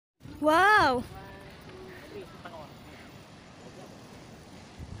Wow!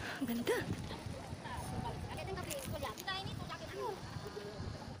 Ang ganda.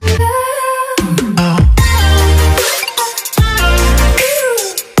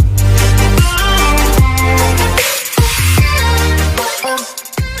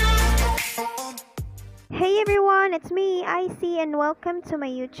 Hey everyone, it's me, Aissy, and welcome to my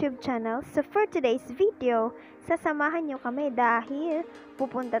YouTube channel. So for today's video, sasamahan nyo kami dahil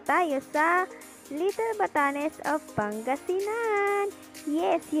pupunta tayo sa Little Batanes of Pangasinan.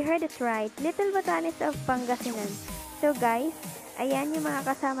 Yes, you heard it right, Little Batanes of Pangasinan. So guys, ayan yung mga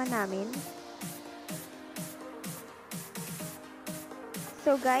kasama namin.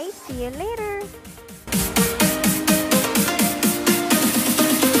 So guys, see you later!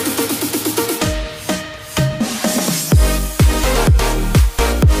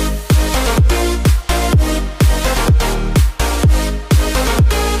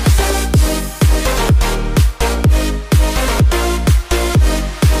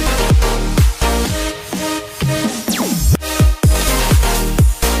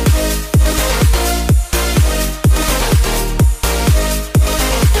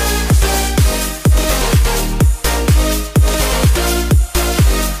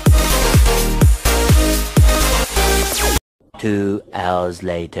 Two hours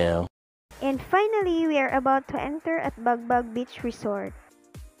later. And finally, we are about to enter at Bagbag Beach Resort.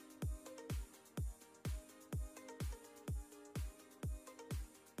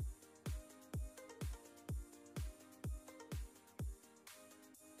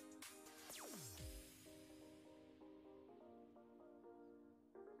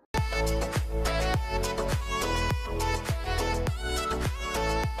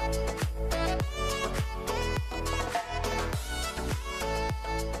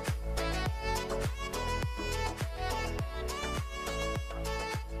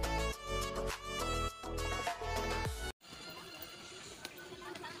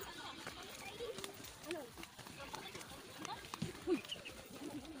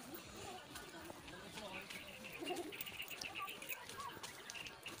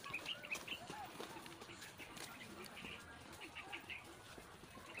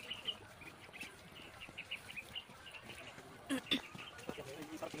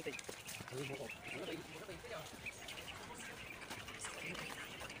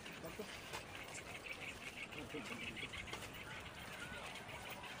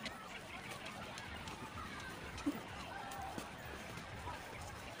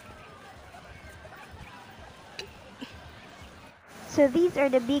 So these are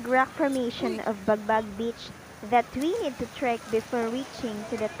the big rock formation of Bagbag Beach that we need to trek before reaching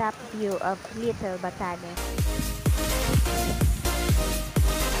to the top view of Little Batanes.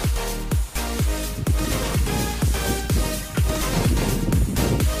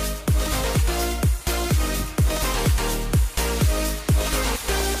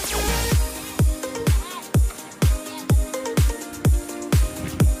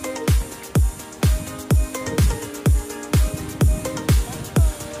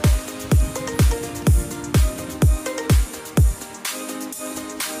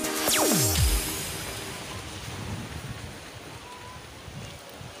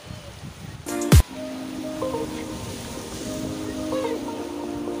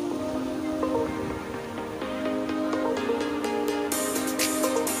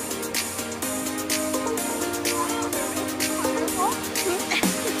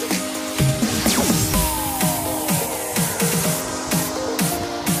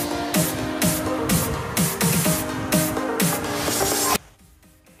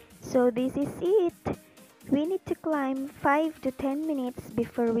 So this is it. We need to climb 5 to 10 minutes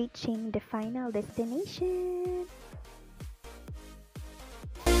before reaching the final destination.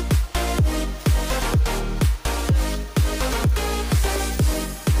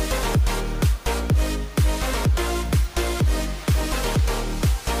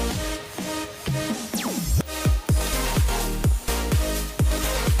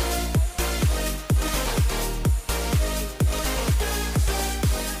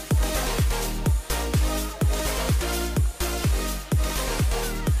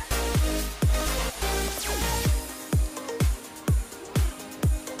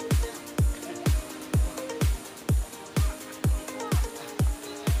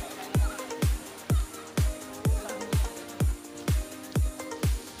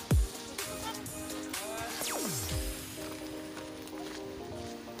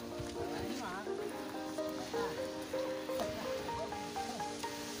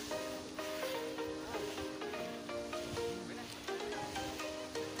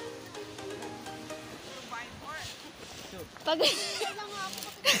 Pag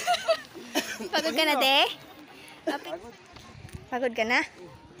Pagod ka na, de? Pagod ka na?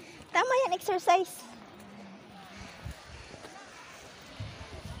 Tama yan, exercise.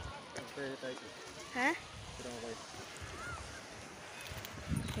 Ha?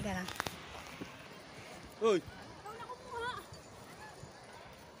 Teka lang. Uy!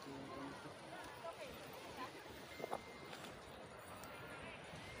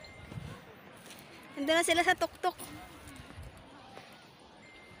 Nandun na sila sa tuktok.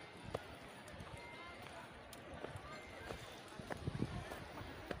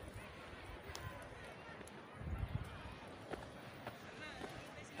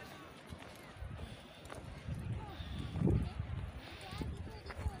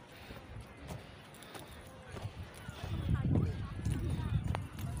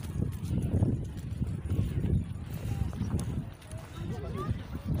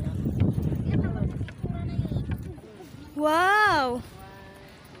 Wow!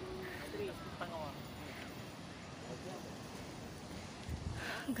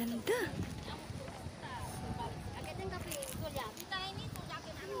 Ang ganda.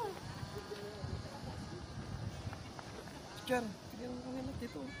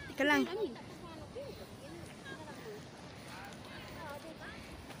 Ika lang.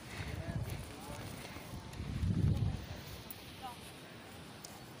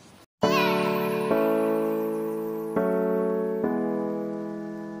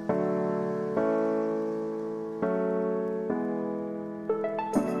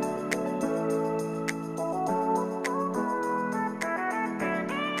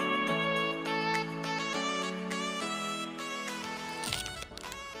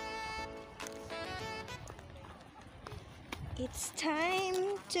 It's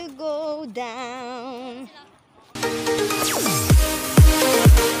time to go down.